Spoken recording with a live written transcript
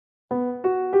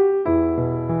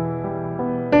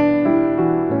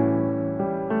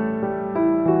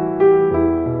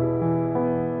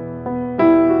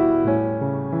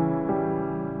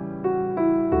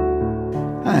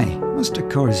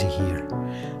cosy here.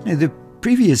 Now, the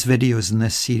previous videos in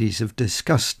this series have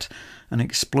discussed and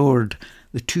explored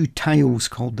the two tiles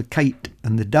called the Kite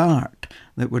and the Dart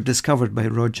that were discovered by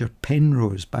Roger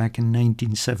Penrose back in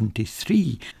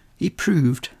 1973. He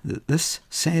proved that this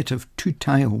set of two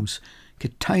tiles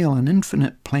could tile an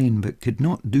infinite plane but could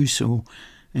not do so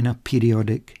in a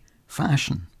periodic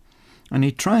fashion. And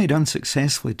he tried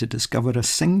unsuccessfully to discover a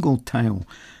single tile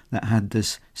that had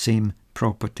this same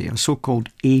property, a so-called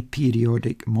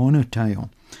Aperiodic Monotile.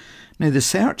 Now, the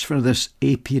search for this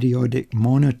Aperiodic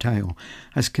Monotile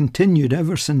has continued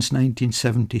ever since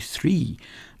 1973.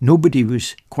 Nobody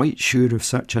was quite sure if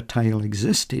such a tile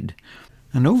existed.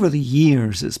 And over the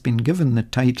years, it's been given the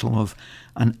title of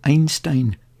an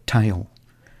Einstein Tile.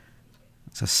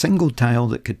 It's a single tile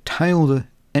that could tile the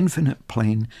infinite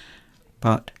plane,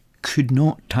 but could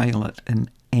not tile it in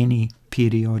any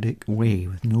periodic way,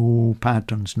 with no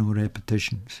patterns, no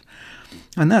repetitions.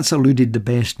 And that's eluded the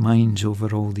best minds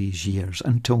over all these years,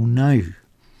 until now.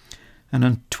 And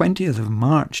on 20th of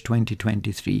March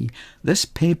 2023, this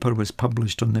paper was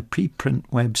published on the preprint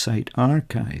website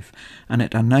Archive, and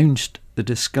it announced the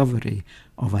discovery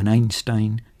of an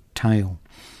Einstein tile.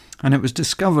 And it was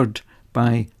discovered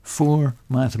by 4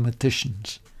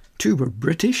 mathematicians. 2 were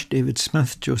British, David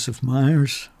Smith, Joseph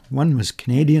Myers. 1 was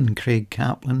Canadian, Craig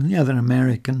Kaplan, and the other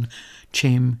American,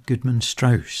 Chaim Goodman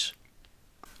Strauss.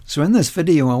 So in this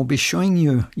video I'll be showing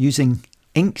you, using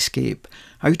Inkscape,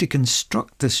 how to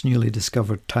construct this newly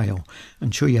discovered tile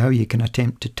and show you how you can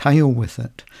attempt to tile with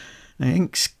it. Now,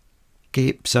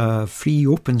 Inkscape's a free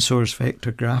open source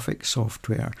vector graphics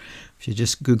software. If you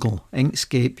just Google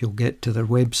Inkscape, you'll get to their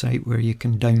website where you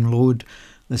can download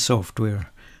the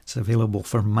software. It's available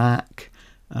for Mac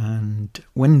and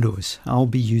Windows. I'll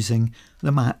be using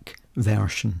the Mac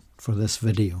version for this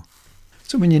video.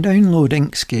 So when you download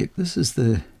Inkscape, this is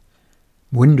the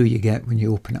window you get when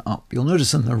you open it up. You'll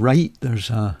notice on the right there's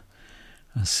a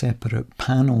separate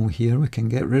panel here. We can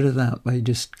get rid of that by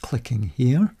just clicking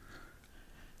here.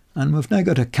 And we've now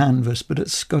got a canvas, but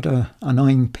it's got an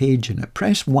annoying page in it.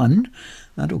 Press 1,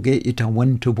 that'll get you to a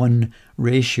 1-to-1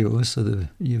 ratio, so that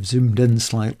you've zoomed in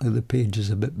slightly, the page is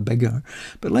a bit bigger.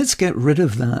 But let's get rid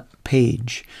of that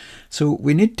page. So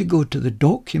we need to go to the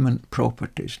document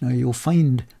properties. Now you'll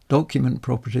find document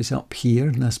properties up here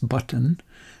in this button.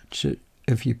 So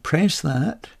if you press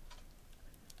that,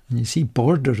 and you see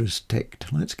border is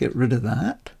ticked, let's get rid of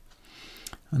that.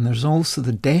 And there's also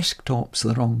the desktop's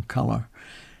the wrong colour.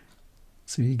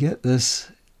 So you get this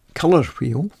colour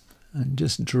wheel and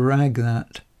just drag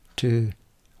that to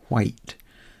white.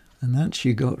 And that's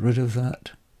you got rid of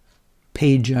that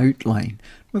page outline.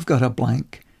 We've got a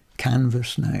blank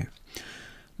canvas now.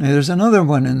 Now there's another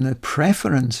one in the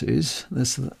preferences,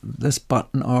 this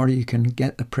button, or you can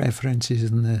get the preferences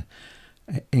in the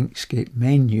Inkscape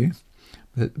menu.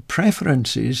 But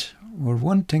preferences, we're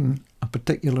wanting a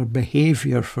particular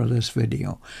behaviour for this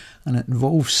video, and it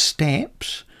involves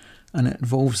steps. And it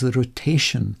involves the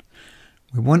rotation.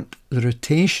 We want the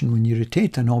rotation, when you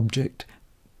rotate an object,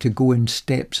 to go in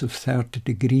steps of 30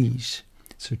 degrees.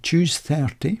 So choose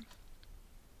 30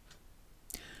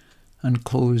 and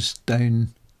close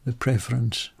down the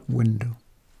preference window.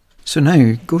 So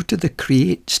now go to the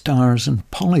Create Stars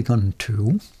and Polygon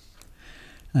tool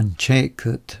and check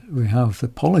that we have the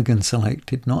polygon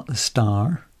selected, not the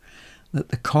star, that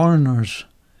the corners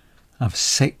have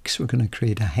 6. We're going to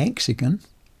create a hexagon.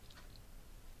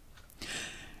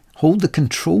 Hold the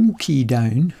Control key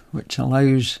down, which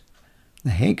allows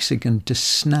the hexagon to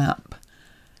snap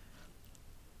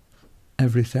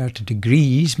every 30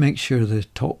 degrees. Make sure the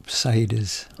top side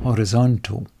is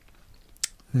horizontal.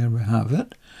 There we have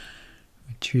it.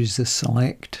 We choose the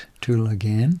Select tool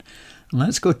again. And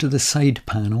let's go to the side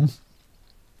panel.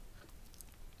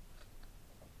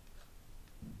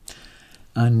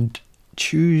 And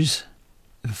choose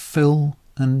the Fill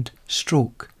and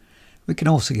Stroke. We can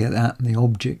also get that in the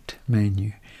Object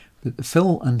menu. But the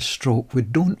Fill and Stroke, we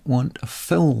don't want a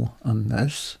fill on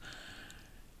this.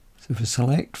 So if we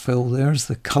select Fill, there's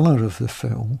the colour of the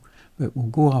fill. But we'll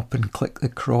go up and click the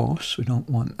cross. We don't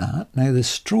want that. Now the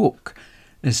stroke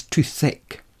is too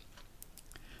thick.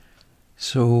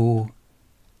 So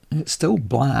it's still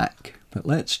black, but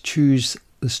let's choose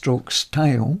the stroke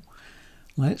style.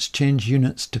 Let's change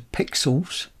units to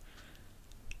pixels.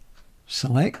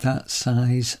 Select that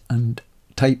size and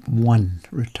type 1,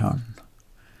 return.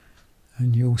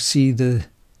 And you'll see the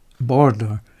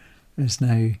border is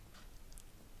now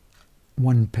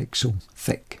 1 pixel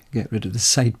thick. Get rid of the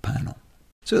side panel.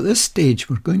 So at this stage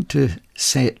we're going to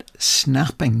set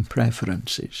snapping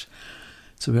preferences.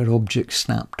 So where objects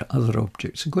snap to other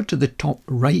objects. So go to the top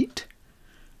right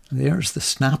There's the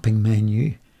snapping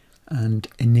menu and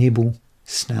enable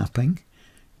snapping.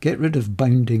 Get rid of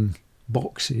bounding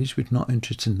boxes, we're not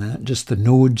interested in that, just the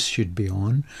nodes should be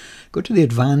on. Go to the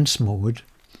advanced mode.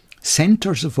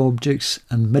 Centres of objects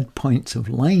and midpoints of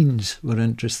lines we're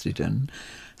interested in.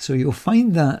 So you'll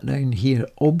find that down here,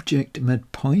 object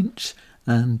midpoints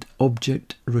and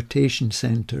object rotation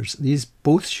centres. These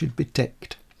both should be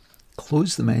ticked.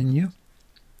 Close the menu.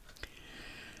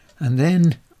 And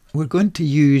then we're going to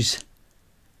use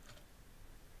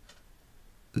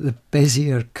the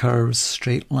Bezier Curves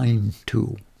Straight Line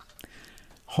tool.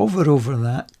 Hover over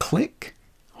that, click.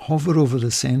 Hover over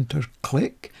the centre,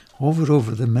 click. Hover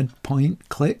over the midpoint,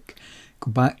 click.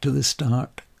 Go back to the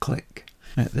start, click.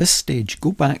 At this stage,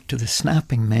 go back to the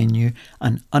snapping menu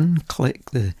and unclick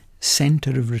the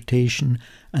centre of rotation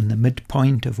and the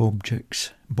midpoint of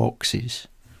objects boxes.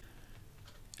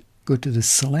 Go to the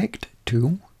select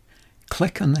tool,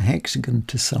 click on the hexagon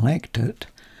to select it,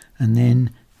 and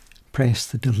then press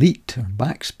the delete or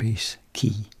backspace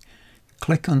key.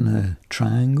 Click on the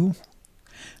triangle.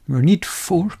 We need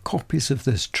 4 copies of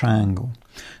this triangle,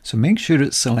 so make sure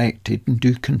it's selected and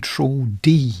do Control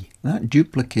D. That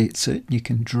duplicates it. You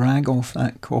can drag off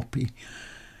that copy.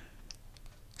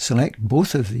 Select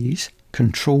both of these,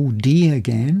 Control D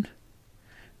again,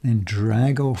 then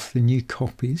drag off the new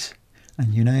copies,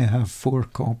 and you now have 4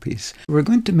 copies. We're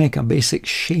going to make a basic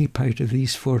shape out of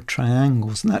these 4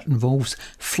 triangles, and that involves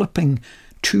flipping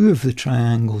 2 of the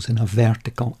triangles in a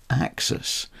vertical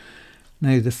axis.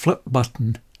 Now the flip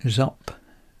button is up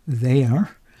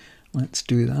there. Let's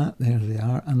do that. There they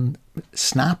are. And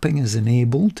snapping is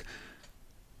enabled.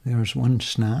 There's one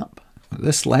snap.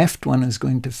 This left one is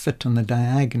going to fit on the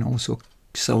diagonal, so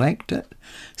select it.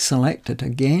 Select it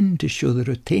again to show the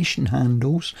rotation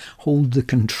handles. Hold the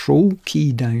Control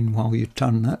key down while you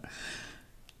turn it.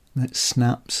 That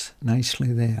snaps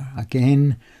nicely there.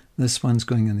 Again, this one's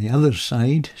going on the other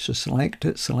side, so select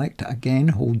it again,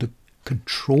 hold the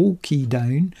Control key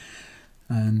down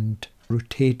and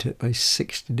rotate it by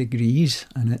 60 degrees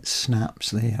and it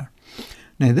snaps there.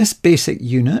 Now this basic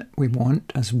unit we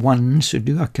want as 1, so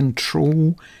do a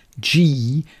Control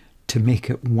G to make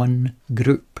it one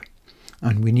group.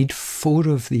 And we need 4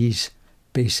 of these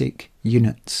basic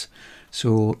units.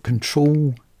 So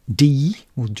Control D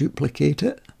will duplicate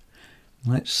it.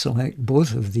 Let's select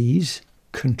both of these.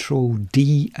 Control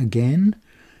D again.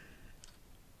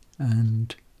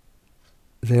 And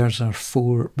there's our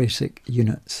 4 basic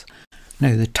units.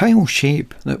 Now the tile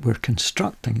shape that we're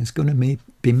constructing is going to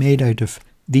be made out of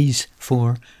these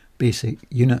 4 basic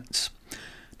units.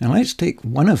 Now let's take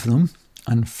one of them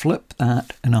and flip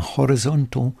that in a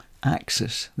horizontal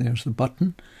axis. There's the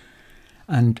button.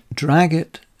 And drag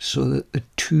it so that the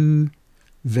 2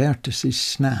 vertices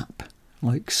snap,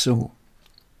 like so.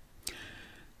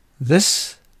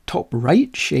 This top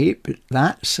right shape,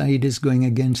 that side is going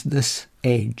against this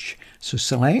edge. So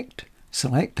select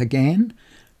again,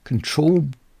 Control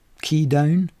key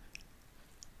down,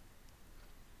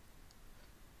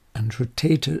 and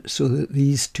rotate it so that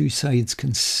these 2 sides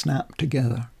can snap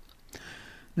together.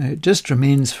 Now it just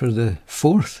remains for the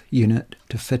 4th unit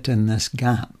to fit in this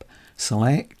gap.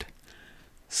 Select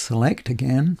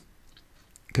again,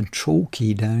 Control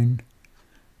key down,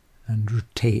 and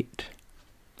rotate.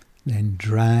 Then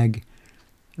drag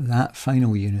that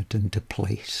final unit into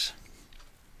place.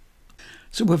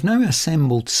 So we've now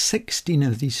assembled 16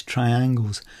 of these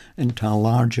triangles into a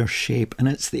larger shape, and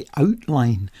it's the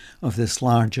outline of this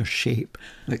larger shape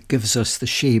that gives us the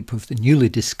shape of the newly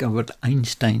discovered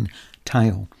Einstein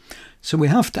tile. So we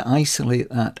have to isolate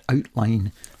that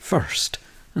outline first,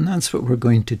 and that's what we're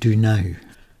going to do now.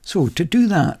 So to do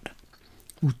that,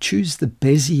 we'll choose the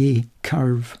Bezier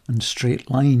Curve and Straight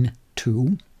Line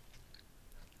tool.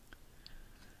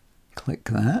 Click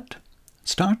that.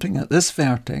 Starting at this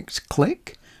vertex,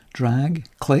 click, drag,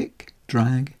 click,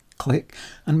 drag, click,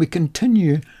 and we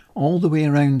continue all the way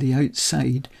around the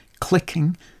outside,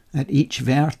 clicking at each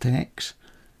vertex,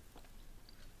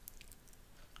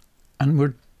 and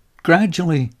we're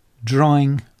gradually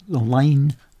drawing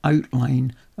the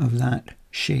outline of that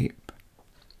shape,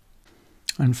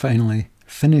 and finally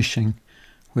finishing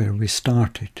where we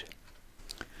started.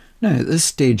 Now at this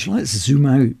stage, let's zoom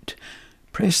out.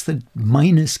 Press the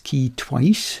minus key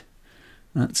twice,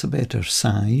 that's a better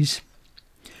size,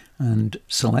 and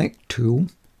select tool,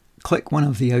 click one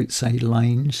of the outside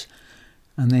lines,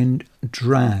 and then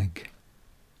drag.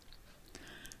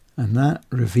 And that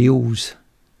reveals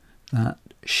that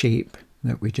shape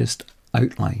that we just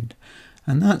outlined.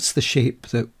 And that's the shape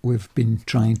that we've been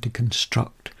trying to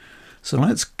construct. So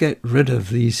let's get rid of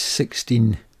these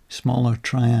 16 smaller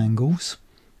triangles,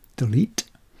 delete,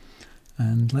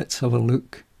 and let's have a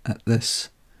look at this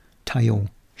tile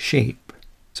shape.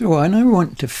 So I now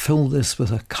want to fill this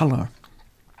with a colour.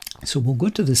 So we'll go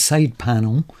to the side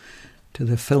panel, to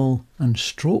the fill and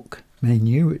stroke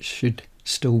menu, which should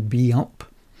still be up,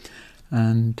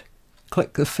 and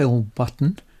click the fill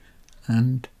button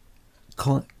and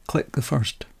click the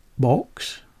first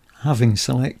box, having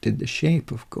selected the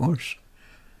shape of course,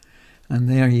 and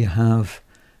there you have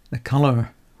the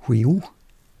colour wheel,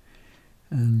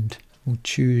 and we'll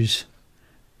choose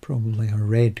probably a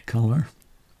red colour.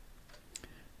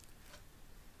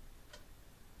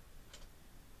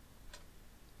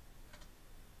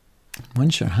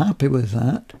 Once you're happy with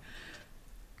that,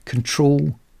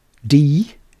 Control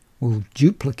D will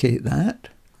duplicate that.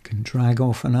 You can drag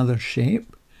off another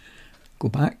shape, go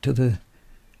back to the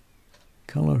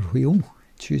colour wheel,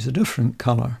 choose a different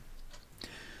colour.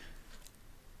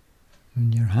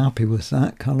 When you're happy with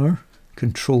that colour,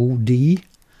 Control D,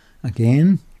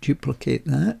 again duplicate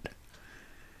that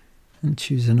and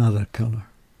choose another colour.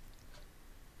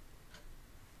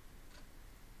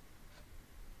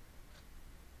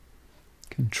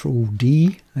 Control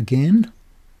D again.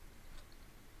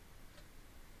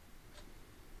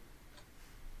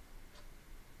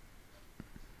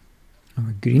 Have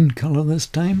a green colour this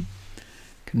time.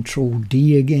 Control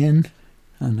D again,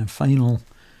 and a final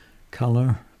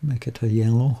colour, make it a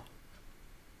yellow.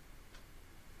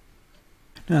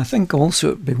 Now I think also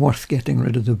it would be worth getting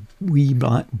rid of the wee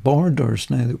black borders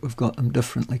now that we've got them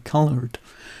differently coloured.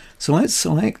 So let's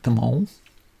select them all,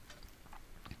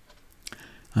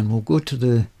 and we'll go to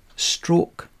the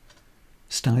stroke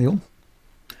style,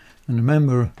 and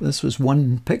remember this was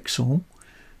 1 pixel,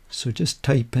 so just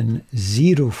type in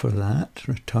 0 for that,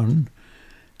 return,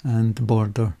 and the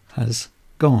border has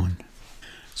gone.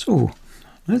 So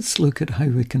let's look at how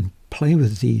we can play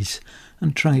with these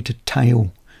and try to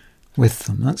tile with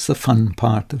them. That's the fun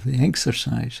part of the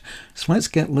exercise. So let's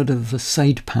get rid of the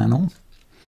side panel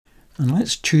and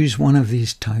let's choose one of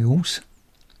these tiles.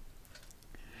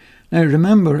 Now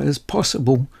remember, it's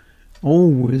possible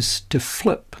always to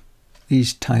flip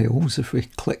these tiles. If we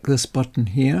click this button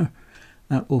here,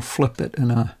 that will flip it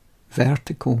in a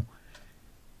vertical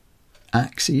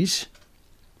axis.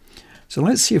 So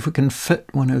let's see if we can fit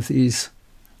one of these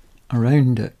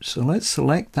around it. So let's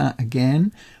select that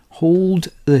again, hold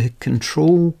the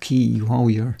control key while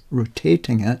you're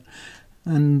rotating it,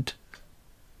 and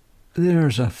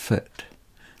there's a fit.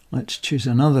 Let's choose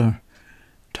another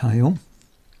tile,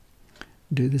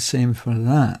 do the same for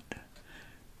that.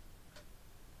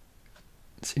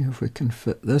 Let's see if we can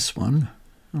fit this one.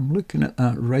 I'm looking at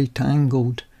that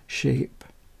right-angled shape.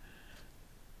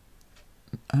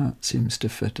 That seems to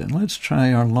fit in. Let's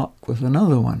try our luck with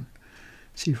another one.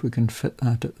 See if we can fit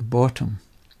that at the bottom.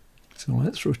 So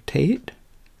let's rotate.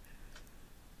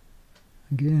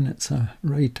 Again, it's a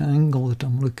right angle that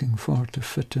I'm looking for to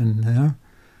fit in there.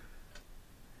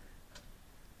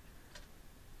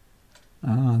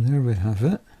 Ah, there we have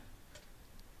it.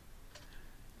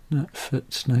 That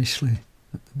fits nicely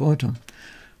at the bottom.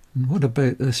 And what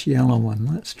about this yellow one?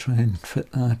 Let's try and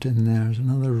fit that in there. There's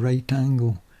another right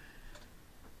angle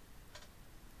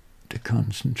to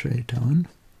concentrate on.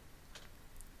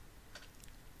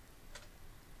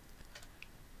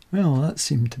 Well, that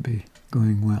seemed to be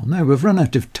going well. Now we've run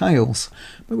out of tiles,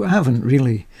 but we haven't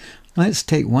really. Let's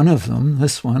take one of them,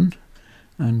 this one,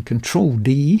 and Control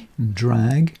D and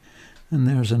drag, and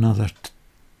there's another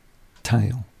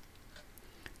tile.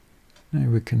 Now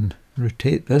we can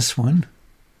rotate this one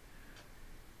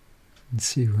and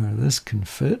see where this can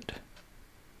fit.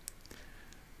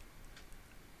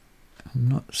 I'm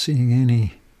not seeing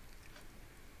any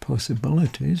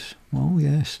possibilities. Well,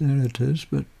 yes, there it is,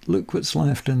 but look what's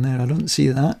left in there. I don't see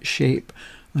that shape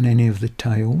on any of the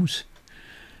tiles.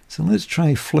 So let's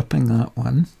try flipping that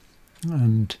one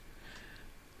and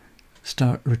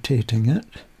start rotating it.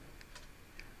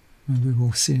 Maybe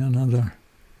we'll see another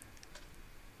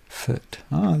fit.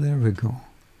 Ah, there we go.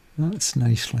 That's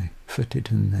nicely fitted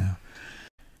in there.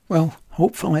 Well,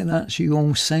 hopefully that's you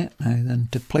all set now then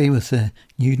to play with the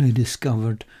newly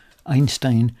discovered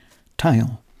Einstein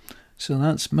Tile. So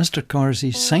that's Mr.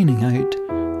 Carsey signing out,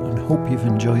 and hope you've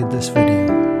enjoyed this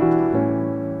video.